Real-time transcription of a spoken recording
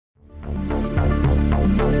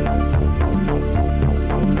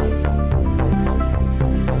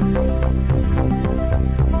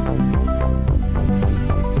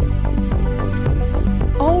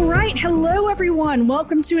everyone.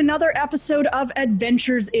 Welcome to another episode of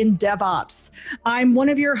Adventures in DevOps. I'm one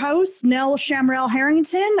of your hosts, Nell Shamrell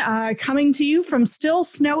Harrington, coming to you from still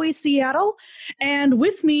snowy Seattle. And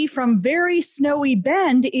with me from very snowy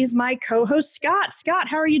Bend is my co-host, Scott. Scott,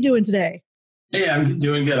 how are you doing today? Hey, I'm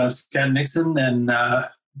doing good. I'm Scott Nixon and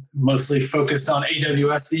mostly focused on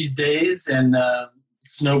AWS these days and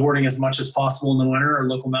snowboarding as much as possible in the winter. Our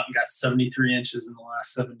local mountain got 73 inches in the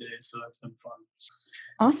last 7 days, so that's been fun.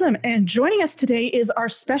 Awesome. And joining us today is our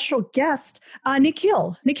special guest,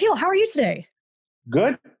 Nikhil. Nikhil, how are you today?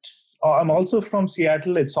 Good. I'm also from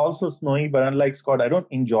Seattle. It's also snowy, but unlike Scott, I don't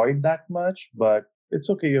enjoy it that much, but it's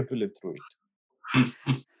okay. You have to live through it.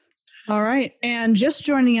 All right. And just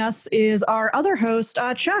joining us is our other host,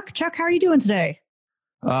 Chuck. Chuck, how are you doing today?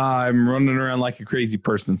 I'm running around like a crazy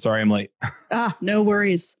person. Sorry I'm late. No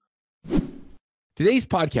worries. Today's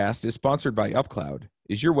podcast is sponsored by UpCloud.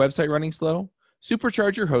 Is your website running slow?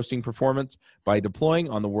 Supercharge your hosting performance by deploying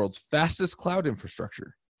on the world's fastest cloud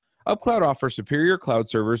infrastructure. UpCloud offers superior cloud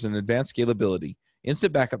servers and advanced scalability,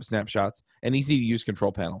 instant backup snapshots, and easy-to-use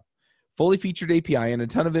control panel. Fully featured API and a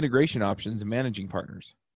ton of integration options and managing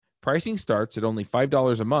partners. Pricing starts at only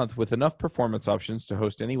 $5 a month with enough performance options to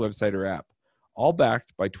host any website or app, all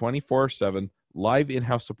backed by 24/7 live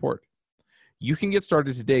in-house support. You can get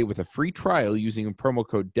started today with a free trial using promo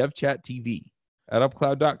code DevChatTV at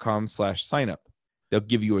upcloud.com/signup. They'll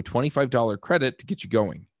give you a $25 credit to get you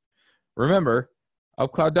going. Remember,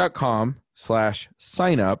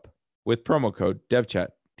 upcloud.com/signup with promo code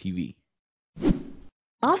DevChatTV.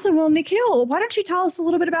 Awesome. Well, Nikhil, why don't you tell us a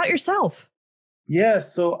little bit about yourself? Yeah,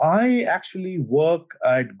 so I actually work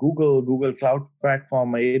at Google Cloud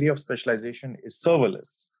Platform. My area of specialization is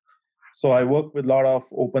serverless. So I work with a lot of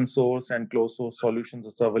open source and closed source solutions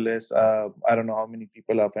of serverless. I don't know how many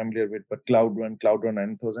people are familiar with, but Cloud Run,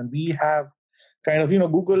 Anthos. And we have kind of,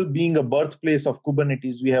 Google being a birthplace of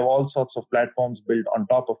Kubernetes, we have all sorts of platforms built on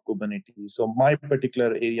top of Kubernetes. So my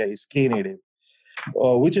particular area is Knative,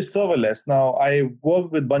 which is serverless. Now, I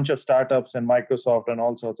work with a bunch of startups and Microsoft and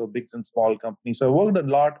all sorts of big and small companies. So I worked a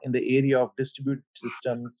lot in the area of distributed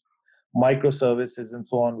systems, microservices, and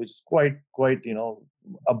so on, which is quite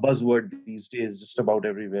a buzzword these days, just about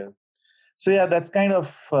everywhere. So yeah, that's kind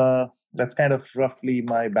of roughly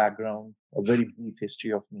my background, a very brief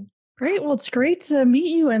history of me. Great. Well, it's great to meet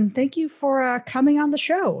you, and thank you for coming on the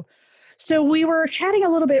show. So we were chatting a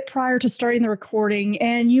little bit prior to starting the recording,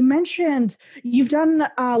 and you mentioned you've done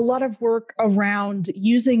a lot of work around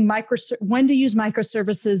using when to use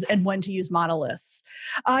microservices and when to use monoliths.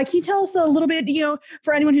 Can you tell us a little bit,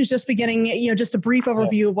 for anyone who's just beginning, just a brief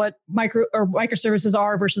overview of what microservices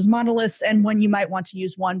are versus monoliths, and when you might want to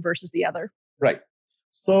use one versus the other? Right.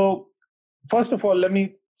 So first of all, let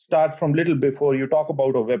me start from little before. You talk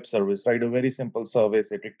about a web service, right? A very simple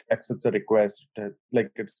service. It accepts a request,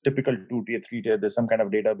 like it's typical 2-tier, 3-tier. There's some kind of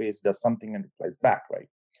database, does something and replies back, right?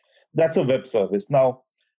 That's a web service. Now,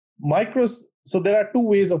 so there are two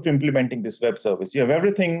ways of implementing this web service. You have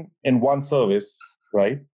everything in one service,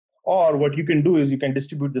 right? Or what you can do is you can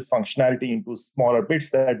distribute this functionality into smaller bits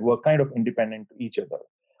that work kind of independent to each other.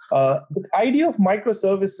 The idea of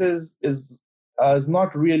microservices is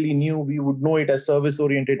not really new. We would know it as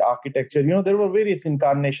service-oriented architecture. There were various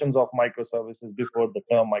incarnations of microservices before the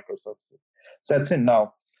term microservices sets in.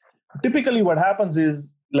 Now, typically what happens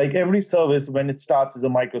is, like every service, when it starts is a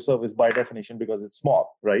microservice by definition because it's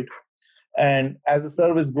small, right? And as the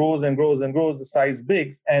service grows and grows and grows, the size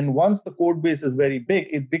bigs. And once the code base is very big,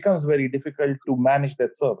 it becomes very difficult to manage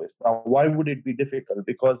that service. Now, why would it be difficult?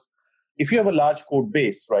 Because if you have a large code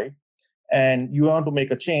base, right, and you want to make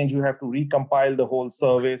a change, you have to recompile the whole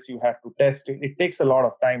service, you have to test it. It takes a lot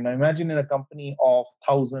of time. Now imagine in a company of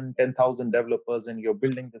 1,000, 10,000 developers and you're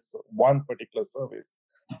building this one particular service.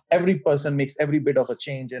 Every person makes every bit of a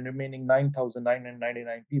change and remaining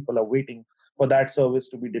 9,999 people are waiting for that service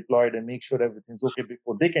to be deployed and make sure everything's okay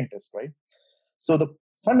before they can test, right? So the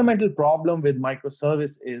fundamental problem with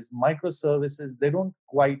microservices, they don't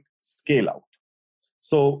quite scale out.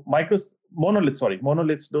 So monoliths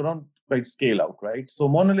don't quite scale out, right? So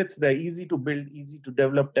monoliths, they're easy to build, easy to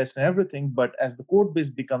develop, test, and everything. But as the code base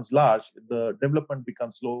becomes large, the development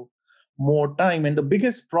becomes slow, more time. And the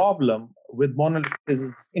biggest problem with monoliths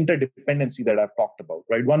is this interdependency that I've talked about,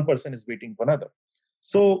 right? One person is waiting for another.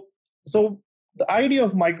 So the idea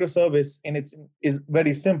of microservice is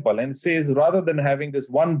very simple, and says rather than having this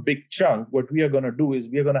one big chunk, what we are going to do is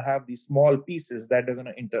we are going to have these small pieces that are going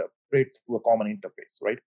to integrate through a common interface,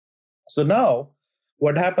 right? So now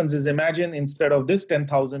what happens is, imagine instead of this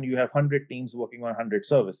 10,000, you have 100 teams working on 100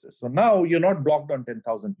 services. So now you're not blocked on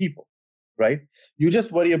 10,000 people, right? You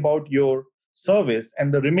just worry about your service,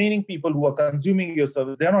 and the remaining people who are consuming your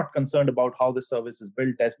service, they're not concerned about how the service is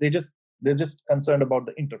built as. They're just concerned about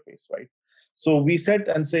the interface, right? So we set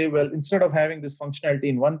and say, well, instead of having this functionality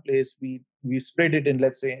in one place, we split it in,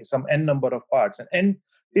 let's say, some n number of parts. And n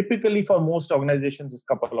typically for most organizations is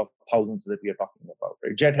a couple of thousands that we are talking about,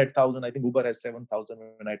 right? Jet had 1,000. I think Uber has 7,000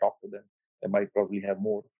 when I talk to them. They might probably have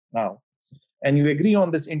more now. And you agree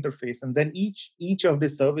on this interface, and then each of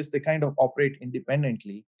this service, they kind of operate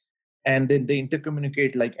independently, and then they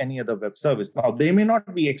intercommunicate like any other web service. Now, they may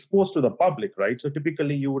not be exposed to the public, right? So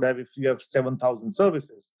typically you would have, if you have 7,000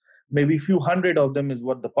 services, maybe a few hundred of them is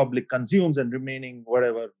what the public consumes, and remaining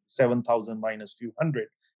whatever 7,000 minus few hundred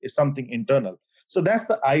is something internal. So that's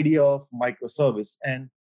the idea of microservice. And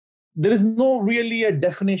there is no really a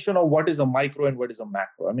definition of what is a micro and what is a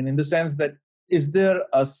macro. I mean, in the sense that, is there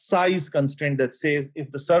a size constraint that says if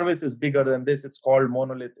the service is bigger than this, it's called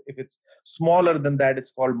monolith. If it's smaller than that, it's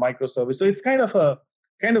called microservice. So it's kind of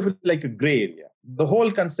like a gray area. The whole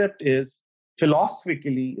concept is,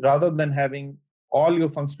 philosophically, rather than having all your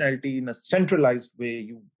functionality in a centralized way,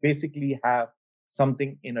 you basically have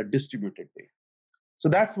something in a distributed way. So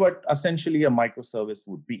that's what essentially a microservice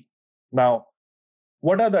would be. Now,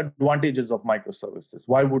 what are the advantages of microservices?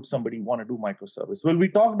 Why would somebody want to do microservice? Well, we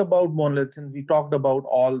talked about monolith, and we talked about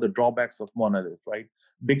all the drawbacks of monolith, right?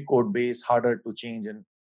 Big code base, harder to change, and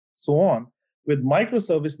so on. With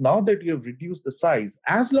microservice, now that you have reduced the size,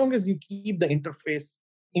 as long as you keep the interface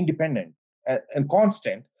independent and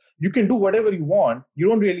constant, you can do whatever you want. You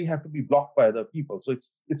don't really have to be blocked by other people. So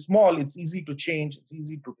it's small, it's easy to change, it's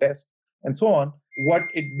easy to test, and so on. What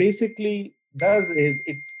it basically does is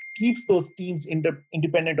it keeps those teams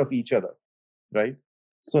independent of each other, right?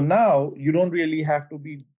 So now you don't really have to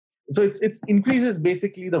be. So it increases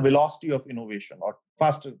basically the velocity of innovation, or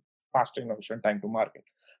faster innovation, time to market.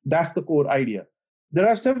 That's the core idea. There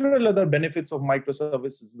are several other benefits of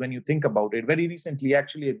microservices when you think about it. Very recently,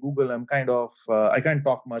 actually, at Google, I'm kind of I can't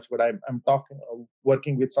talk much, but I'm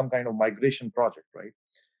working with some kind of migration project, right?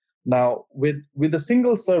 Now, with a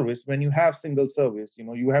single service, when you have single service,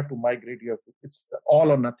 you have to migrate. It's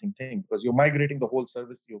all or nothing thing, because you're migrating the whole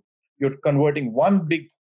service. You're converting one big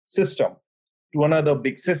system to another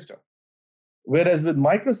big system. Whereas with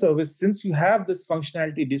microservice, since you have this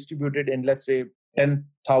functionality distributed in, let's say,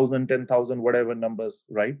 10,000, whatever numbers,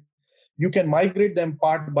 right? You can migrate them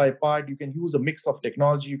part by part. You can use a mix of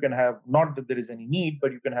technology. You can have, not that there is any need,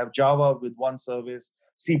 but you can have Java with one service,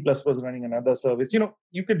 C++ running another service.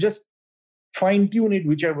 You could just fine tune it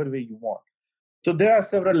whichever way you want. So there are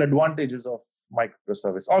several advantages of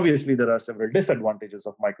microservice. Obviously, there are several disadvantages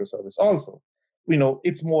of microservice also.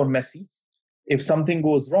 It's more messy. If something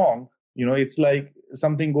goes wrong, it's like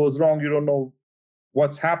something goes wrong, you don't know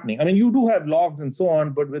what's happening. I mean, you do have logs and so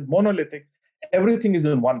on, but with monolithic, everything is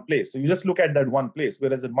in one place. So you just look at that one place.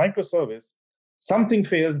 Whereas in microservice, something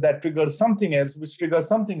fails, that triggers something else, which triggers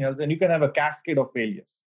something else, and you can have a cascade of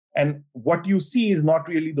failures. And what you see is not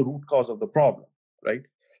really the root cause of the problem, right?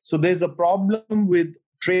 So there's a problem with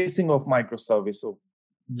tracing of microservice. So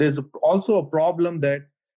there's also a problem that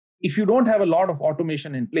if you don't have a lot of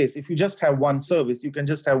automation in place, if you just have one service, you can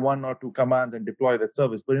just have one or two commands and deploy that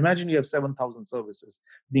service. But imagine you have 7,000 services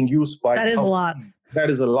being used by... That is a lot.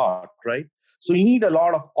 That is a lot, right? So you need a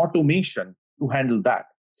lot of automation to handle that.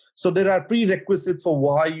 So there are prerequisites for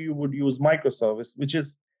why you would use microservice, which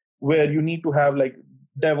is where you need to have like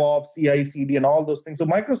DevOps, CI, CD, and all those things. So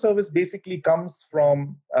microservice basically comes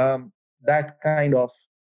from that kind of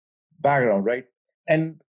background, right?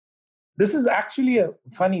 And this is actually a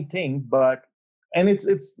funny thing, and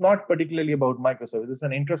it's not particularly about microservice. It's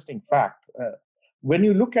an interesting fact. When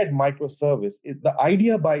you look at microservice, the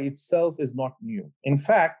idea by itself is not new. In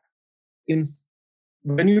fact,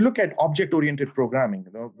 when you look at object-oriented programming,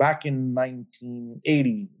 back in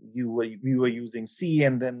 1980, we were using C,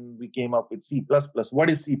 and then we came up with C++. What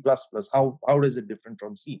is C++? How is it different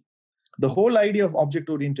from C? The whole idea of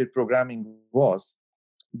object-oriented programming was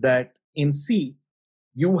that in C,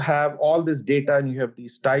 you have all this data and you have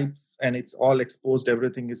these types and it's all exposed.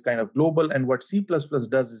 Everything is kind of global. And what C++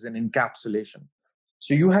 does is an encapsulation.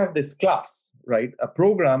 So you have this class, right? A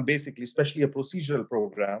program, basically, especially a procedural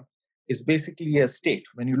program, is basically a state.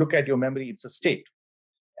 When you look at your memory, it's a state.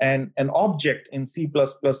 And an object in C++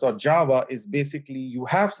 or Java is basically you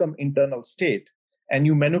have some internal state and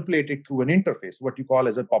you manipulate it through an interface, what you call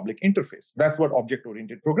as a public interface. That's what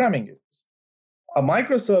object-oriented programming is. A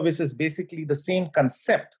microservice is basically the same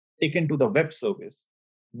concept taken to the web service,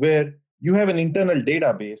 where you have an internal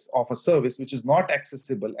database of a service which is not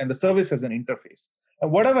accessible, and the service has an interface.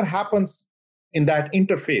 And whatever happens in that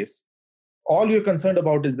interface, all you're concerned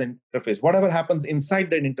about is the interface. Whatever happens inside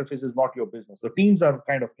that interface is not your business. So teams are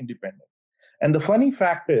kind of independent. And the funny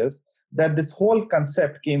fact is that this whole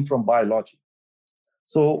concept came from biology.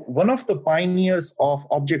 So one of the pioneers of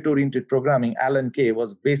object-oriented programming, Alan Kay,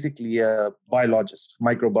 was basically a biologist,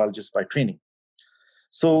 microbiologist by training.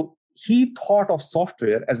 So he thought of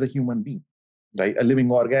software as a human being, right? A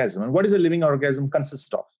living organism. And what does a living organism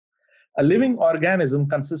consist of? A living organism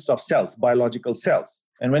consists of cells, biological cells.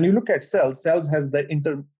 And when you look at cells has the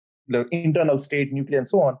internal state, nucleus, and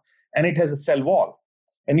so on, and it has a cell wall.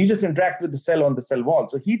 And you just interact with the cell on the cell wall.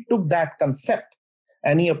 So he took that concept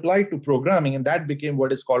and he applied to programming, and that became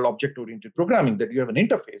what is called object-oriented programming, that you have an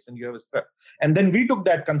interface and you have a cell. And then we took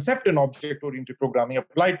that concept in object-oriented programming,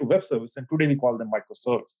 applied to web service, and today we call them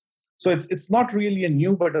microservice. So it's not really a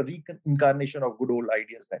new, but a reincarnation of good old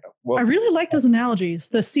ideas that have worked. I really like those analogies.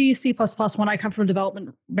 The C, C++, when I come from a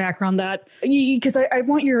development background, that because I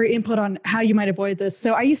want your input on how you might avoid this.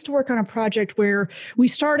 So I used to work on a project where we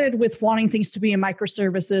started with wanting things to be in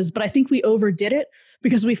microservices, but I think we overdid it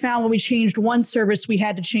because we found when we changed one service, we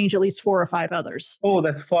had to change at least 4 or 5 others. Oh,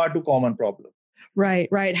 that's far too common problem.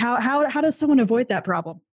 Right. How does someone avoid that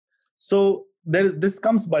problem? So this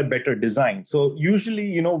comes by better design. So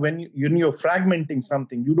usually, when you're fragmenting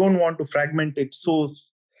something, you don't want to fragment it. So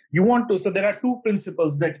there are 2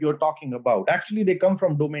 principles that you're talking about. Actually, they come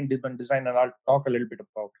from domain-driven design, and I'll talk a little bit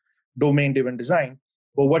about domain-driven design.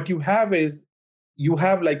 But what you have is, you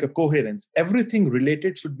have like a coherence. Everything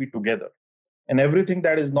related should be together, and everything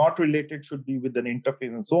that is not related should be with an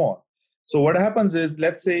interface and so on. So what happens is,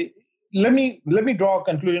 let's say, let me draw a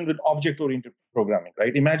conclusion with object-oriented programming,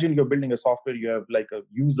 right? Imagine you're building a software, you have like a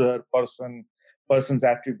user, person's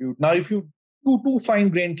attribute. Now, if you do 2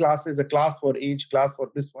 fine-grained classes, a class for age, class for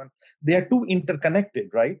this one, they are 2 interconnected,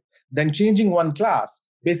 right? Then changing one class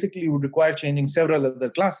basically would require changing several other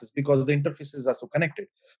classes because the interfaces are so connected.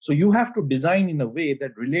 So you have to design in a way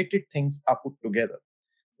that related things are put together.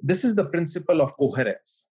 This is the principle of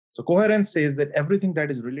coherence. So coherence says that everything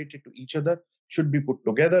that is related to each other should be put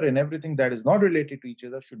together, and everything that is not related to each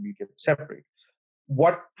other should be kept separate.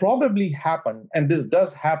 What probably happened, and this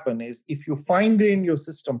does happen, is if you fine-grain your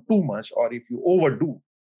system too much, or if you overdo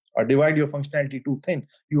or divide your functionality too thin,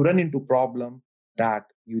 you run into problem that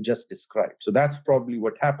you just described. So that's probably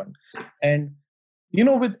what happened. And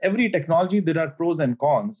with every technology, there are pros and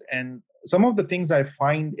cons. And some of the things I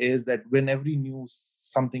find is that when every new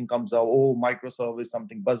something comes out, microservice,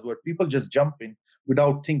 something buzzword, people just jump in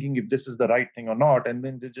without thinking if this is the right thing or not. And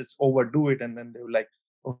then they just overdo it. And then they're like,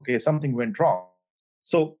 okay, something went wrong.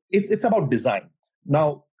 So it's about design.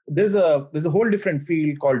 Now, there's a whole different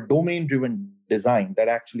field called domain-driven design that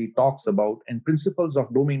actually talks about, and principles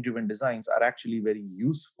of domain-driven designs are actually very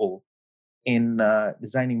useful in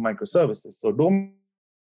designing microservices. So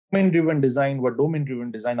domain-driven design,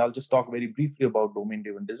 I'll just talk very briefly about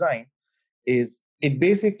domain-driven design, is it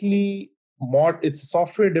basically it's a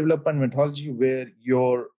software development methodology where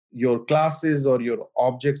your classes or your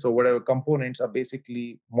objects or whatever components are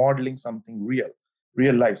basically modeling something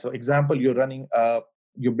real life. So example, you're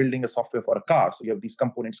building a software for a car. So you have these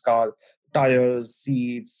components, car, tires,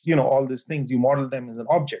 seats, all these things, you model them as an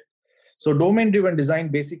object. So domain-driven design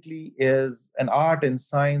basically is an art and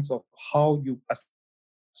science of how you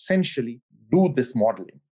essentially do this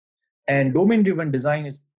modeling. And domain-driven design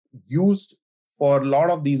is used for a lot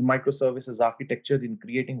of these microservices architecture in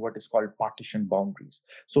creating what is called partition boundaries.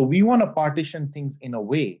 So we want to partition things in a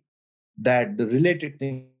way that the related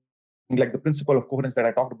things, like the principle of coherence that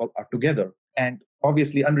I talked about, are together, and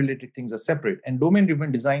obviously unrelated things are separate. And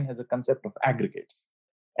domain-driven design has a concept of aggregates.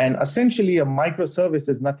 And essentially a microservice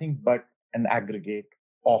is nothing but an aggregate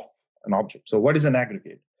of an object. So what is an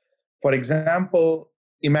aggregate? For example,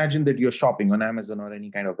 imagine that you're shopping on Amazon or any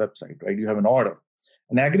kind of website, right? You have an order.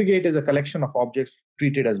 An aggregate is a collection of objects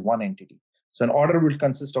treated as one entity. So an order will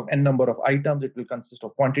consist of n number of items. It will consist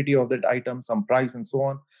of quantity of that item, some price, and so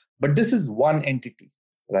on. But this is one entity,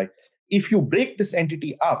 right? If you break this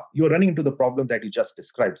entity up, you're running into the problem that you just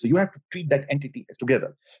described. So you have to treat that entity as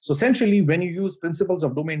together. So essentially, when you use principles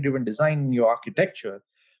of domain-driven design in your architecture,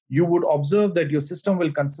 you would observe that your system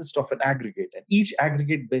will consist of an aggregate. And each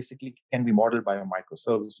aggregate basically can be modeled by a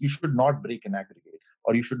microservice. You should not break an aggregate,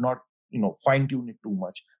 or you should not fine-tune it too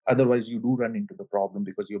much. Otherwise, you do run into the problem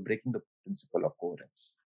because you're breaking the principle of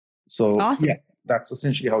coherence. So awesome. Yeah, that's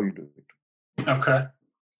essentially how you do it. Okay.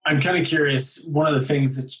 I'm kind of curious. One of the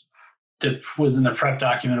things that was in the prep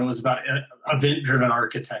document, it was about event-driven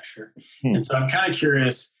architecture. And so I'm kind of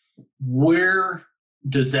curious, where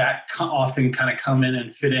does that often kind of come in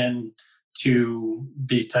and fit in to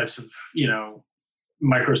these types of,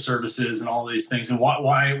 microservices and all these things. And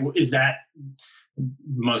why is that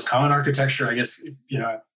most common architecture? I guess,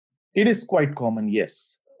 It is quite common,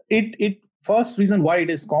 yes. It first reason why it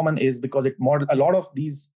is common is because it model a lot of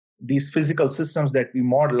these physical systems that we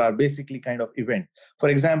model are basically kind of event. For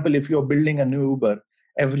example, if you're building a new Uber,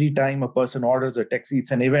 every time a person orders a taxi,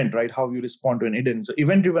 it's an event, right? How you respond to an event. So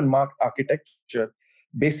event-driven architecture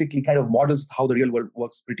basically kind of models how the real world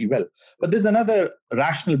works pretty well. But there's another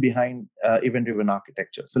rationale behind event-driven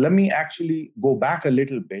architecture. So let me actually go back a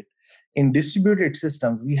little bit. In distributed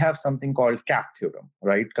systems, we have something called CAP theorem,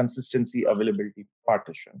 right? Consistency, availability,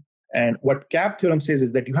 partition. And what CAP theorem says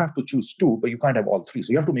is that you have to choose two, but you can't have all three.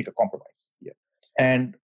 So you have to make a compromise here.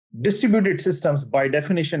 And distributed systems, by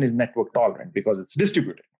definition, is network tolerant because it's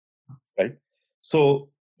distributed, right? So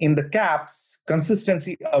in the CAPs,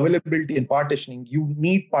 consistency, availability, and partitioning, you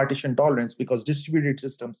need partition tolerance because distributed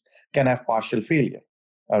systems can have partial failure,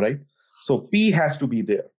 all right? So P has to be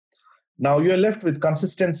there. Now you're left with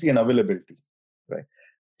consistency and availability, right?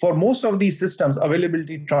 For most of these systems,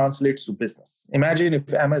 availability translates to business. Imagine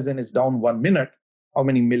if Amazon is down 1 minute, how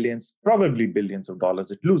many millions, probably billions of dollars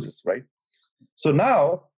it loses, right? So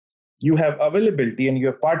now you have availability and you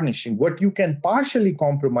have partitioning. What you can partially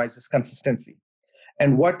compromise is consistency.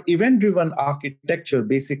 And what event-driven architecture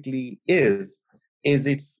basically is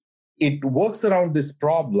it works around this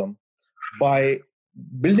problem by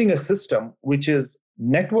building a system which is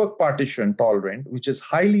network partition tolerant, which is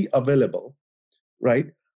highly available, right?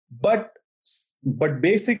 But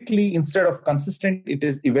basically, instead of consistent, it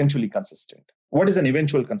is eventually consistent. What is an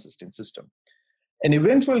eventual consistent system? An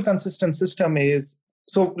eventual consistent system is,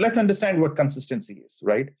 so let's understand what consistency is,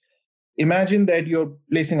 right? Imagine that you're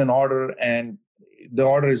placing an order and the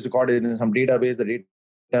order is recorded in some database, the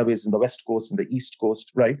database in the West Coast and the East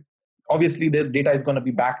Coast, right? Obviously, the data is going to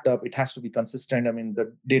be backed up. It has to be consistent. I mean,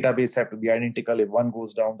 the database have to be identical. If one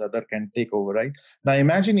goes down, the other can take over, right? Now,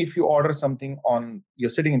 imagine if you order something you're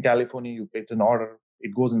sitting in California, you put an order,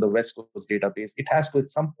 it goes in the West Coast database. It has to, at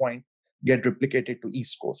some point, get replicated to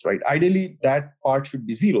East Coast, right? Ideally, that part should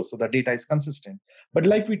be zero, so the data is consistent. But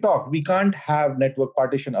like we talked, we can't have network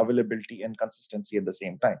partition availability and consistency at the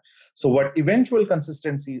same time. So what eventual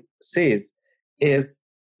consistency says is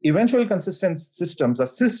eventual consistent systems are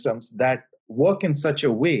systems that work in such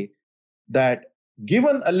a way that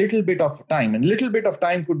given a little bit of time, and little bit of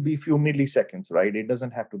time could be a few milliseconds, right? It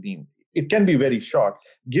doesn't have to be, it can be very short.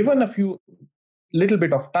 Given a few little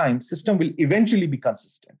bit of time, system will eventually be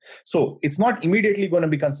consistent. So it's not immediately going to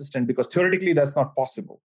be consistent because theoretically that's not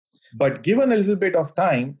possible. But given a little bit of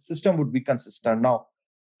time, system would be consistent. Now,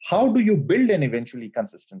 how do you build an eventually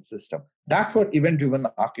consistent system? That's what event-driven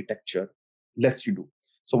architecture lets you do.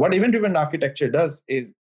 So what event-driven architecture does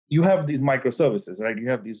is you have these microservices, right? You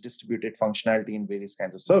have these distributed functionality in various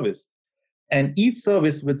kinds of service. And each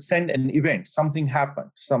service would send an event. Something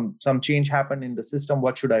happened, some change happened in the system.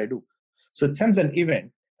 What should I do? So it sends an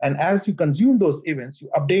event. And as you consume those events, you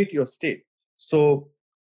update your state. So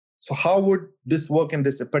how would this work in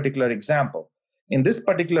this particular example? In this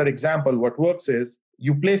particular example, what works is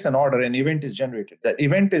you place an order, an event is generated. That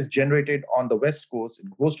event is generated on the West Coast. It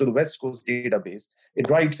goes to the West Coast database. It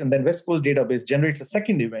writes, and then West Coast database generates a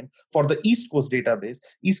second event for the East Coast database.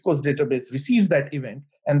 East Coast database receives that event,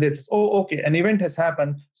 and this, okay, an event has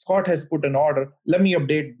happened. Scott has put an order. Let me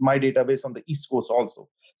update my database on the East Coast also.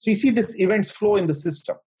 So you see this events flow in the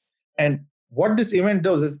system. And what this event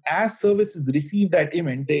does is as services receive that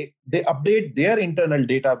event, they update their internal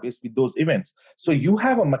database with those events. So you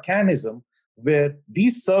have a mechanism where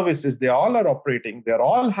these services, they all are operating, they're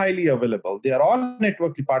all highly available, they are all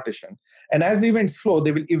networkly partitioned. And as events flow,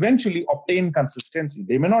 they will eventually obtain consistency.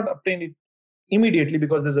 They may not obtain it immediately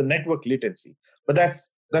because there's a network latency, but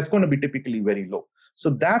that's going to be typically very low.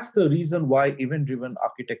 So that's the reason why event-driven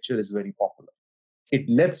architecture is very popular. It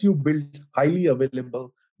lets you build highly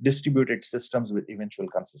available distributed systems with eventual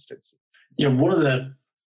consistency. Yeah, one of the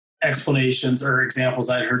explanations or examples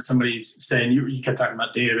I heard somebody say, and you kept talking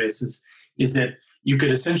about databases, is that you could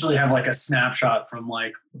essentially have like a snapshot from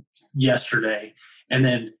like yesterday, and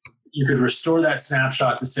then you could restore that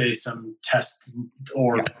snapshot to say some test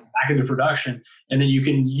or back into production, and then you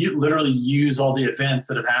can literally use all the events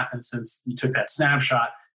that have happened since you took that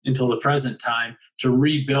snapshot until the present time to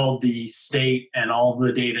rebuild the state and all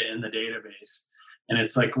the data in the database. And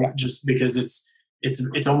it's like, just because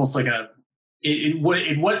it's almost like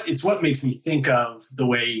it's what makes me think of the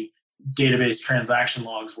way database transaction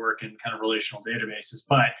logs work in kind of relational databases,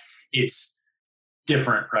 but it's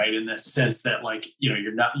different, right? In the sense that like, you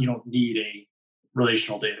don't need a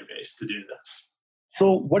relational database to do this.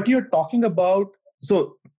 So what you're talking about,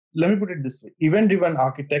 so let me put it this way. Event-driven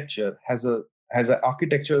architecture has has an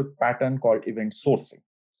architecture pattern called event sourcing.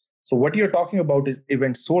 So what you're talking about is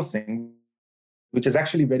event sourcing, which is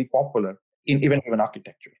actually very popular in event-driven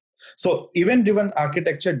architecture. So event-driven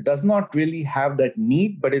architecture does not really have that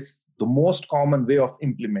need, but it's the most common way of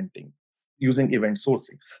implementing using event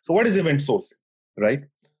sourcing. So what is event sourcing, right?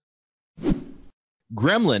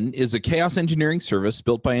 Gremlin is a chaos engineering service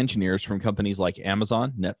built by engineers from companies like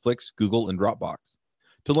Amazon, Netflix, Google, and Dropbox.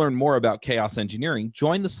 To learn more about chaos engineering,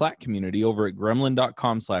 join the Slack community over at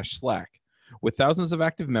gremlin.com/Slack. With thousands of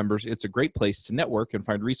active members, it's a great place to network and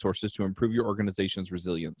find resources to improve your organization's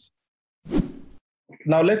resilience.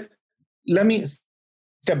 Now let me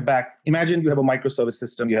step back. Imagine you have a microservice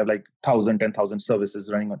system. You have like 1,000, 10,000 services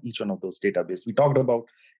running on each one of those databases. We talked about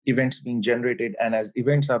events being generated, and as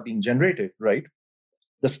events are being generated, right,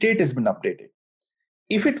 the state has been updated.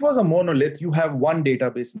 If it was a monolith, you have one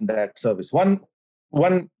database in that service, one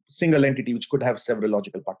single entity which could have several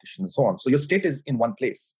logical partitions and so on. So your state is in one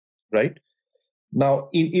place, right? Now,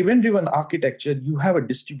 in event-driven architecture, you have a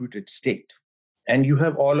distributed state, and you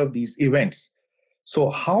have all of these events. So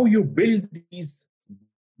how you build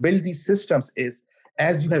these systems is,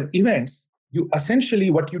 as you have events, you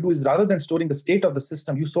essentially, what you do is, rather than storing the state of the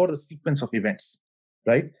system, you store the sequence of events,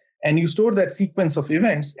 right? And you store that sequence of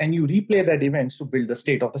events, and you replay that events to build the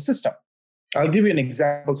state of the system. I'll give you an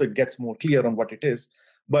example so it gets more clear on what it is.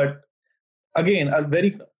 But again,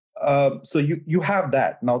 so you have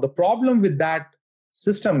that. Now, the problem with that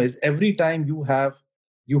system is, every time you have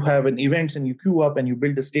an events and you queue up and you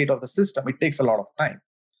build the state of the system, it takes a lot of time.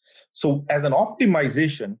 So as an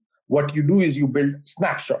optimization, what you do is you build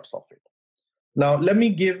snapshots of it. Now, let me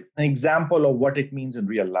give an example of what it means in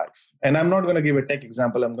real life. And I'm not going to give a tech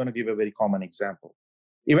example. I'm going to give a very common example.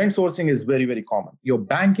 Event sourcing is very, very common. Your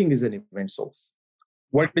banking is an event source.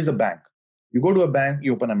 What is a bank? You go to a bank,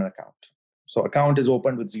 you open an account. So account is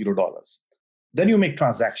opened with $0. Then you make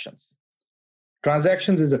transactions.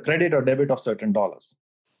 Transactions is a credit or debit of certain dollars,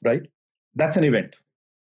 right? That's an event.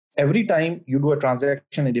 Every time you do a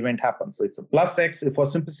transaction, an event happens. So it's a plus X. For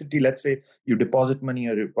simplicity, let's say you deposit money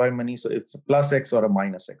or require money. So it's a plus X or a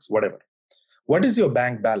minus X, whatever. What is your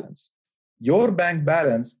bank balance? Your bank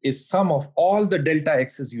balance is sum of all the delta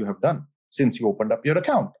X's you have done since you opened up your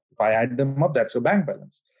account. If I add them up, that's your bank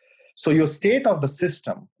balance. So your state of the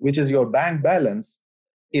system, which is your bank balance,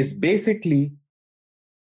 is basically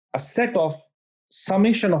a set of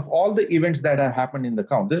summation of all the events that have happened in the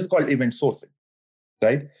account. This is called event sourcing,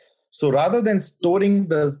 right? So rather than storing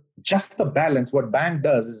just the balance, what bank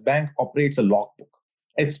does is bank operates a logbook.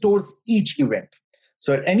 It stores each event.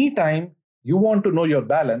 So at any time you want to know your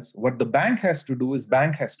balance, what the bank has to do is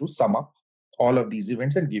bank has to sum up all of these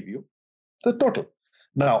events and give you the total.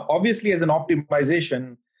 Now, obviously, as an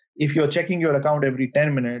optimization, if you're checking your account every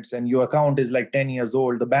 10 minutes and your account is like 10 years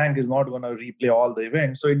old, the bank is not going to replay all the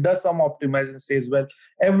events. So it does some optimization, says, well,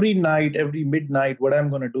 every night, every midnight, what I'm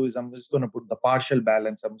going to do is I'm just going to put the partial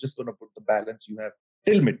balance. I'm just going to put the balance you have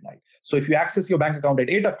till midnight. So if you access your bank account at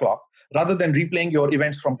 8 o'clock, rather than replaying your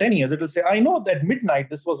events from 10 years, it will say, I know that midnight,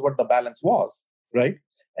 this was what the balance was, right?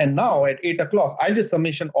 And now at 8 o'clock, I'll just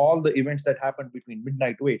summation all the events that happened between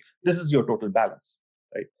midnight to 8. This is your total balance,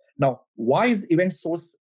 right? Now, why is event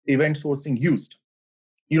sourcing used?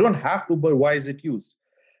 You don't have to, but why is it used?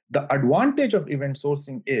 The advantage of event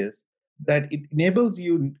sourcing is that it enables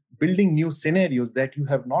you building new scenarios that you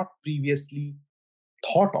have not previously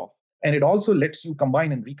thought of. And it also lets you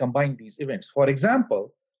combine and recombine these events. For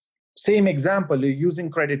example, same example, you're using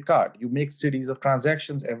credit card. You make series of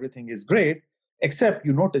transactions, everything is great, except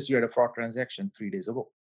you notice you had a fraud transaction 3 days ago.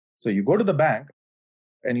 So you go to the bank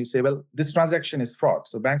and you say, well, this transaction is fraud.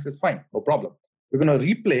 So bank says, fine, no problem. We're going to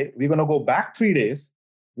replay. We're going to go back 3 days.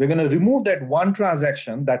 We're going to remove that one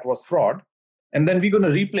transaction that was fraud. And then we're going to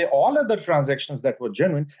replay all other transactions that were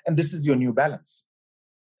genuine. And this is your new balance.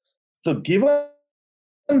 So given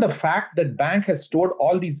the fact that bank has stored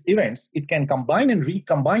all these events, it can combine and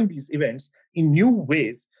recombine these events in new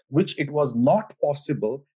ways, which it was not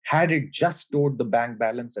possible had it just stored the bank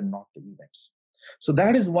balance and not the events. So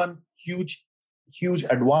that is one huge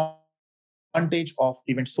advantage of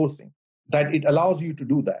event sourcing, that it allows you to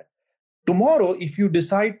do that. Tomorrow, if you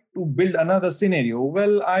decide to build another scenario,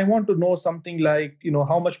 well, I want to know something like,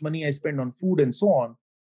 how much money I spend on food and so on.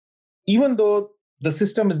 Even though the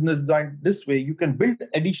system is designed this way, you can build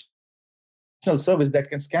additional service that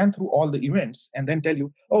can scan through all the events and then tell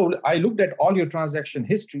you, oh, I looked at all your transaction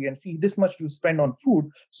history and see this much you spend on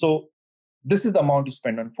food. So this is the amount you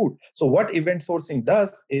spend on food. So what event sourcing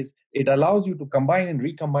does is it allows you to combine and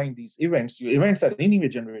recombine these events. Your events are anyway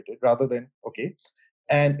generated rather than,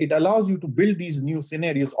 And it allows you to build these new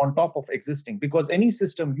scenarios on top of existing, because any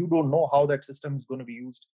system, you don't know how that system is going to be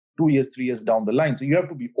used 2 years, 3 years down the line. So you have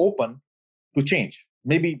to be open to change.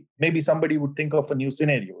 Maybe somebody would think of a new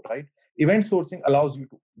scenario, right? Event sourcing allows you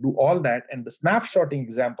to do all that. And the snapshotting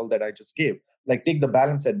example that I just gave, like take the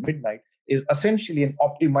balance at midnight, is essentially an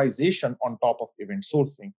optimization on top of event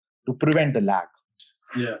sourcing to prevent the lag.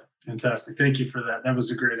 Yeah, fantastic. Thank you for that. That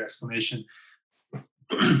was a great explanation.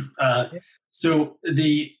 So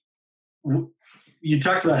you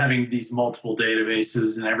talked about having these multiple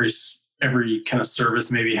databases and every kind of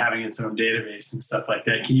service maybe having its own database and stuff like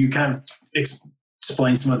that. Can you kind of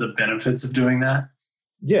explain some of the benefits of doing that?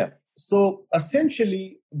 Yeah. So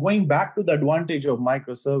essentially, going back to the advantage of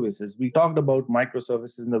microservices, we talked about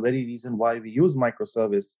microservices, and the very reason why we use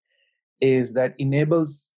microservice is that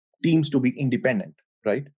enables teams to be independent,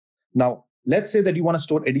 right? Now, let's say that you want to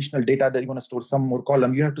store additional data, that you want to store some more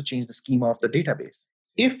column, you have to change the schema of the database.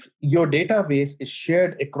 If your database is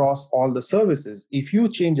shared across all the services, if you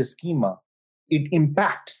change a schema, it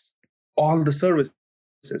impacts all the services,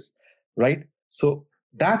 right? So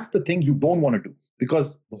that's the thing you don't want to do,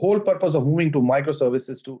 because the whole purpose of moving to microservices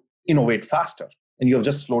is to innovate faster, and you have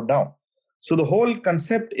just slowed down. So the whole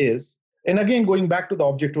concept is, and again, going back to the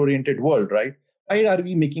object-oriented world, right? Why are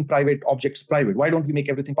we making private objects private? Why don't we make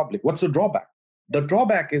everything public? What's the drawback? The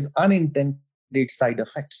drawback is unintended side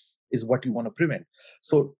effects is what you want to prevent.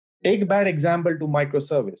 So take bad example to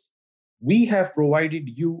microservice. We have provided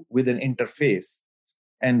you with an interface,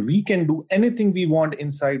 and we can do anything we want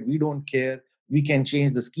inside. We don't care. We can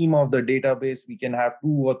change the schema of the database. We can have 2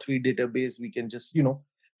 or 3 databases. We can just,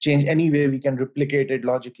 change any way. We can replicate it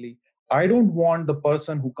logically. I don't want the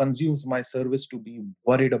person who consumes my service to be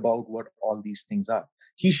worried about what all these things are.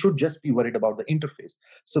 He should just be worried about the interface.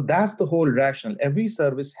 So that's the whole rationale. Every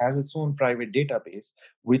service has its own private database,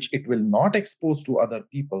 which it will not expose to other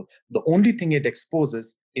people. The only thing it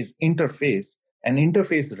exposes is interface, and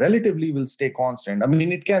interface relatively will stay constant. I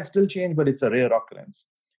mean, it can still change, but it's a rare occurrence.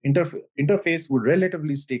 Interface would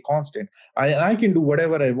relatively stay constant. I can do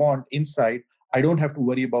whatever I want inside. I don't have to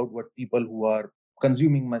worry about what people who are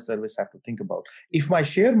consuming my service have to think about. If I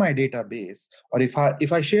share my database, or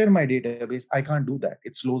if I share my database, I can't do that.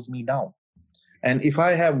 It slows me down. And if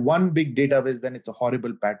I have one big database, then it's a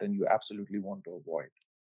horrible pattern you absolutely want to avoid.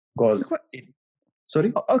 Because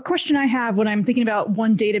sorry? A question I have when I'm thinking about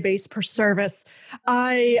one database per service,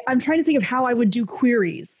 I'm trying to think of how I would do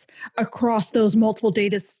queries across those multiple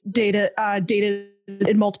data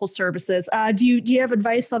in multiple services. Do you have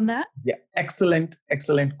advice on that? Yeah, excellent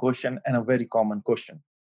question, and a very common question.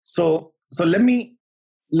 So let me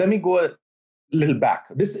go a little back.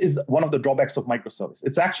 This is one of the drawbacks of microservice.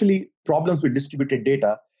 It's actually problems with distributed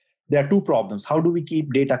data. There are 2 problems. How do we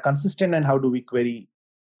keep data consistent, and how do we query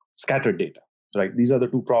scattered data? Right? These are the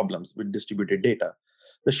 2 problems with distributed data.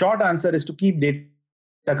 The short answer is to keep data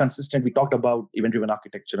consistent. We talked about event-driven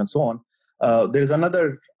architecture and so on. There's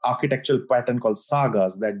another architectural pattern called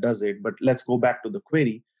Sagas that does it, but let's go back to the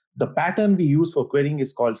query. The pattern we use for querying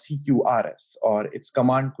is called CQRS, or it's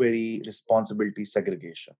Command Query Responsibility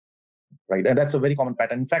Segregation, right? And that's a very common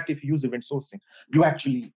pattern. In fact, if you use event sourcing, you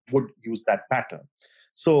actually would use that pattern.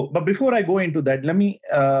 So, but before I go into that, let me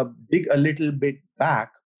dig a little bit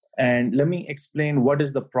back, and let me explain what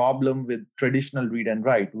is the problem with traditional read and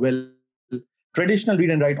write. Well, traditional read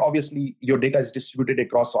and write, obviously, your data is distributed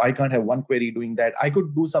across, so I can't have one query doing that. I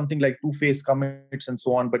could do something like 2-phase commits and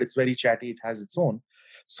so on, but it's very chatty. It has its own.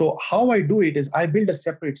 So how I do it is I build a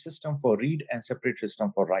separate system for read and separate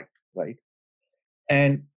system for write, right?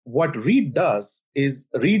 And what read does is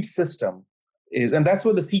read system is, and that's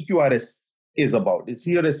what the CQRS is about. The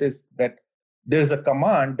CQRS is that there's a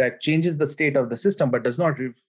command that changes the state of the system, but does not